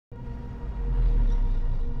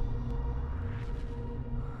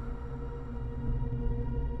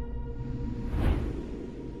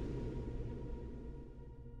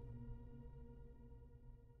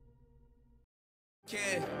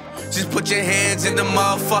Just put your hands in the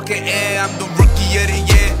motherfucking air. I'm the rookie of the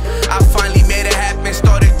year. I finally made it happen.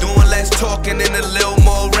 Started doing less talking and a little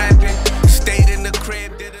more rapping. Stayed in the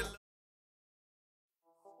crib, did a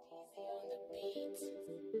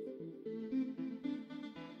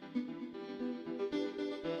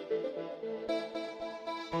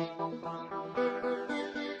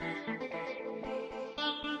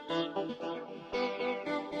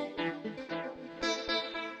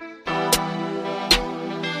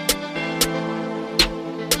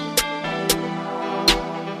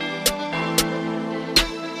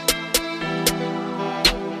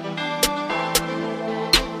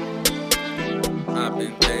I've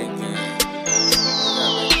been thinking,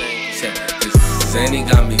 this Zanny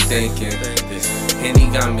got me thinking, this Henny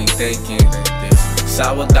got me thinking, this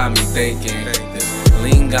Sour got me thinking, this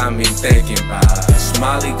Lean got me thinking, this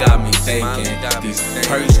Smiley got me thinking, these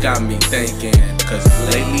Perks got me thinking, cause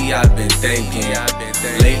lately I've been thinking,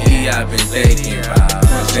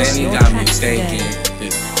 Zanny got me thinking,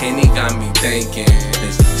 this Henny got me thinking,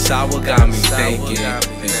 this Sour got me thinking,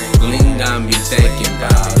 this Lean got me thinking,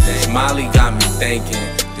 this Smiley got me thinking,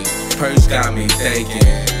 this Perks got me thinking,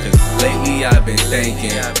 cause lately I've been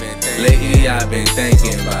thinking,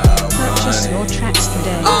 about Purchase your tracks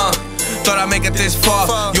today. Thought I'd make it this far.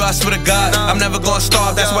 You, I swear to God, I'm never gonna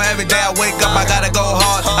starve. That's why every day I wake up, I gotta go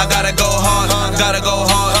hard. I gotta go hard, gotta go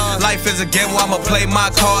hard. Life is a gamble, I'ma play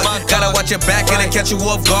my card. Gotta watch your back and it catch you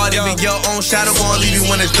off guard. Even your own shadow gonna leave you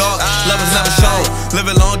when it's dark. Love is never shown, live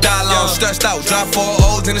it long, die long. Stressed out, drop 4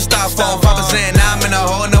 O's in the styrofoam. Papa saying now I'm in a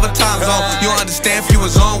whole nother time zone. You understand if you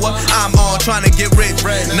was on what I'm on, trying to get rich.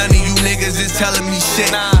 None of you niggas is telling me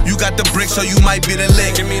shit. You got the brick, so you might be the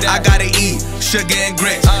lick. I gotta eat sugar and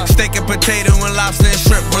grits, steak and potato and lobster and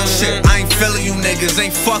shrimp. Real shit, I ain't feeling you niggas,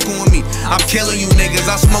 ain't fucking with me. I'm killing you niggas.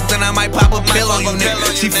 I smoke then I might pop a pill on you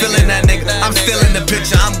niggas. She feeling that nigga, I'm still in the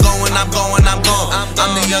picture. I'm going.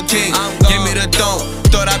 I'm the young king, give me the throne.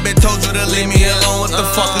 Thought I been told you to leave me alone. What the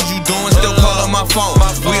fuck is you doing? Still calling my phone.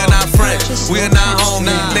 We are not friends, we are not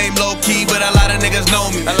homies. Name LowKey, but a lot of niggas know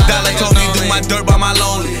me. Dollar told me do my dirt by my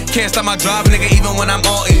lonely. Can't stop my drive, nigga, even when I'm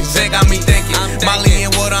on it. Zay got me thinking, Molly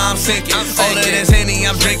in water, I'm sinking. All of this Henny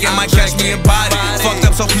I'm drinking might catch me in body. Fucked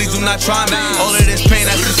up, so please do not try me. All of this pain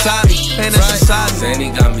that's inside me, Zanny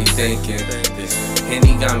got me thinking, this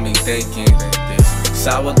Henny got me thinking, this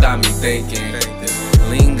Sour got me thinking, this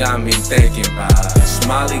Lean got me thinking,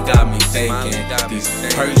 Smiley got me thinking, these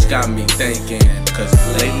Perks got me thinking, cause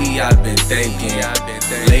lately I've been thinking,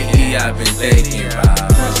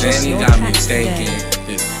 Zanny got me thinking,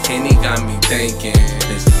 this Henny got me thinking,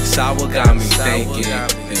 this Sour got me thinking,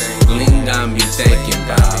 this Lean got me thinking,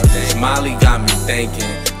 this Smiley got me thinking,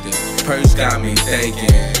 this Perks got me thinking,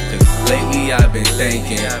 cause lately I've been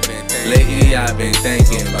thinking, about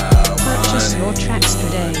Purchase your tracks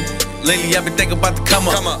today. Lately I've been thinking about the come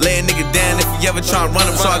up, lay a nigga down if you ever try and run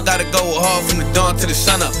him. So I gotta go hard from the dawn to the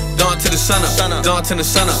sun up, dawn to the sun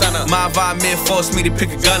up. My environment forced me to pick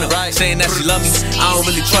a gun up, saying that she love me. I don't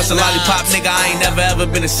really trust a lollipop, nigga. I ain't never ever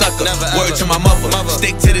been a sucker. Word to my mother,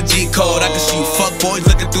 stick to the G code. I can see you fuck boys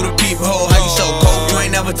looking through the peephole. How you so cold? You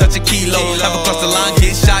ain't never touch a kilo. Never cross the line,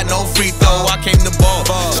 get shot, no free throw. I came to ball,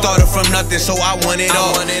 started from nothing, so I won it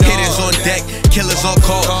all. Hitters on deck, killers on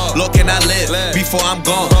call. Lord, can I live before I'm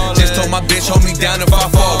gone? Just told my bitch, hold me down if I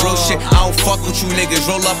fall. Real shit, I don't fuck with you niggas.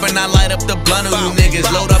 Roll up and I light up the blunt on you niggas.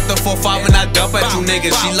 Load up the 4-5 and I dump at you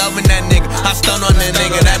niggas. She loving that nigga, I stun on that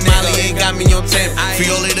nigga. That Molly ain't got me on 10.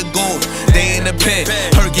 Fiole the goon, they in the pen.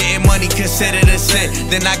 Her getting money considered a sin.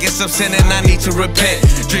 Then I get some sin and I need to repent.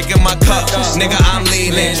 Drinking my cup, nigga, I'm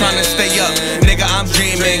leaning. Trying to stay up, nigga, I'm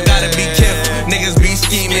dreaming. Gotta be careful, niggas be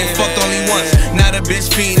scheming. Fucked only once, now the bitch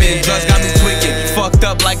fiending. Drugs got me tweaking, fucked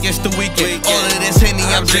up like it's the weekend. All of this Henny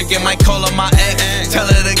I'm drinking, might call up my ex, tell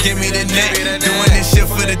her to give me the neck. Doing this shit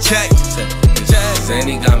for the check.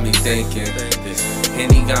 Zanny got me thinking, this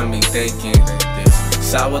Henny got me thinking, this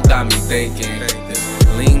Sour got me thinking, this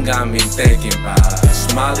Lean got me thinking,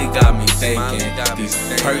 Smiley got me thinking, these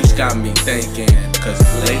Perks got me thinking, cause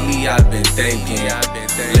lately I've been thinking,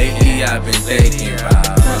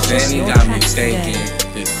 Zanny got me thinking,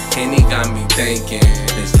 this Henny got me thinking,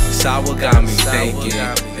 this Sour got me thinking,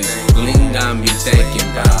 this Lean got me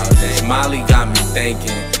thinking, this Smiley got me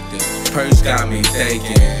thinking, this Perks got me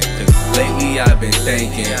thinking, cause lately I've been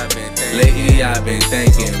thinking,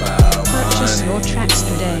 about Purchase your tracks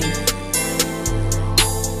today.